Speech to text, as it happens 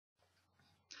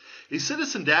A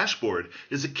citizen dashboard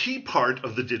is a key part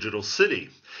of the digital city.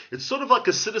 It's sort of like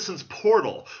a citizen's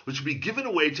portal, which will be given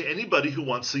away to anybody who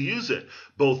wants to use it,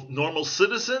 both normal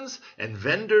citizens and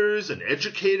vendors and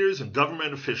educators and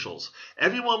government officials.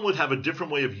 Everyone would have a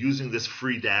different way of using this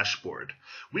free dashboard.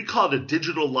 We call it a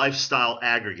digital lifestyle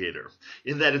aggregator,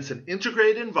 in that it's an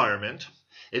integrated environment.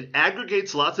 It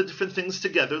aggregates lots of different things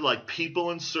together, like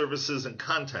people and services and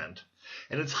content.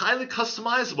 And it's highly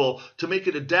customizable to make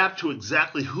it adapt to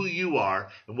exactly who you are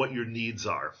and what your needs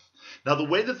are. Now, the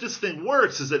way that this thing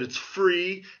works is that it's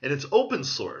free and it's open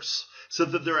source, so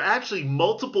that there are actually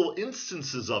multiple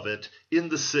instances of it in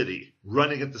the city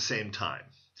running at the same time.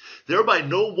 Thereby,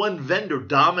 no one vendor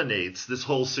dominates this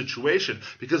whole situation,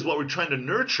 because what we're trying to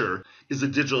nurture is a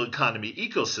digital economy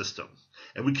ecosystem.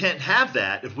 And we can't have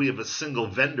that if we have a single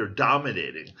vendor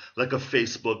dominating, like a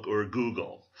Facebook or a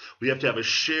Google. We have to have a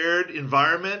shared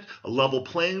environment, a level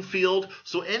playing field,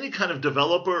 so any kind of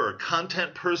developer or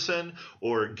content person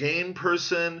or game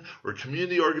person or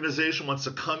community organization wants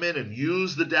to come in and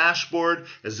use the dashboard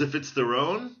as if it's their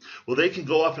own, well, they can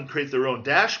go off and create their own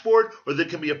dashboard, or they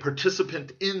can be a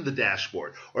participant in the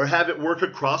dashboard, or have it work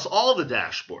across all the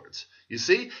dashboards. You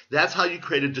see, that's how you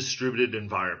create a distributed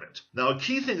environment. Now, a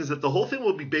key thing is that the whole thing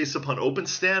will be based upon open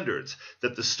standards,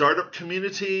 that the startup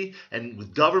community and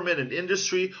with government and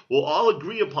industry will all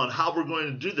agree upon how we're going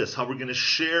to do this, how we're going to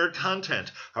share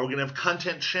content, how we're going to have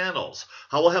content channels,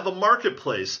 how we'll have a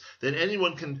marketplace that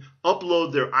anyone can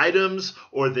upload their items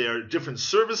or their different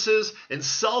services and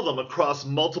sell them across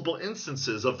multiple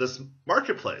instances of this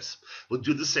marketplace. We'll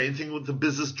do the same thing with the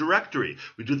business directory.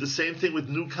 We do the same thing with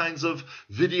new kinds of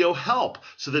video help,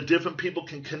 so that different people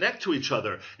can connect to each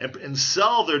other and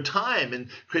sell their time and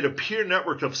create a peer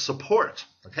network of support.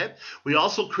 Okay? We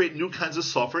also create new kinds of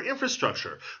software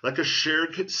infrastructure, like a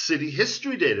shared city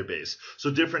history database,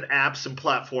 so different apps and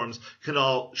platforms can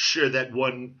all share that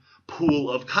one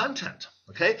pool of content.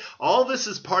 Okay? All this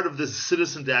is part of this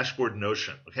citizen dashboard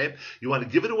notion. Okay? You want to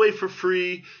give it away for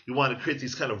free. You want to create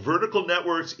these kind of vertical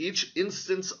networks. Each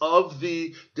instance of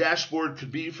the dashboard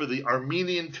could be for the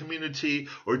Armenian community,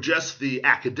 or just the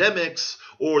academics,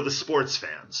 or the sports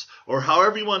fans, or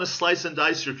however you want to slice and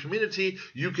dice your community.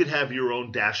 You could have your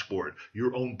own dashboard,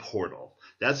 your own portal.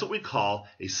 That's what we call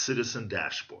a citizen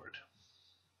dashboard.